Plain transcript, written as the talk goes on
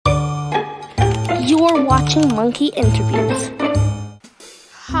You're watching Monkey Interviews.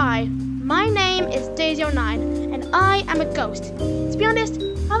 Hi, my name is Daisy09, and I am a ghost. To be honest,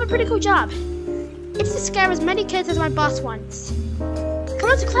 I have a pretty cool job. It's to scare as many kids as my boss wants. Come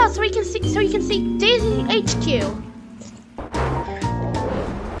on to class so you can see Daisy HQ.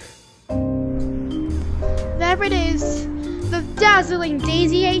 There it is, the dazzling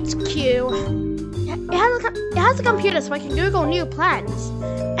Daisy HQ. It has a computer so I can Google new plans.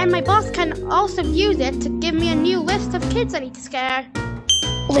 And my boss can also use it to give me a new list of kids I need to scare.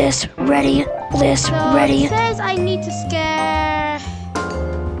 List ready. List So ready. it says I need to scare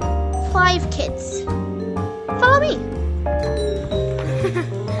 5 kids. Follow me.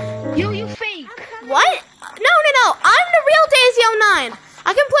 You fake. What? No. I'm the real Daisy09.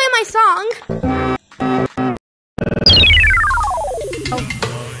 I can play my song.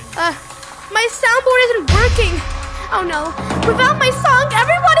 My soundboard isn't working. Oh no. Without my song,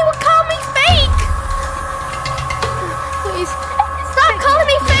 everybody will call me fake. Please, stop calling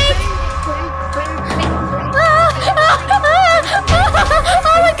me fake. Oh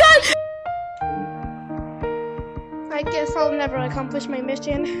my god. I guess I'll never accomplish my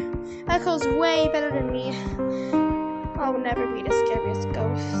mission. Echo's way better than me. I'll never be the scariest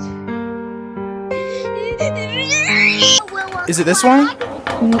ghost. Is it this one?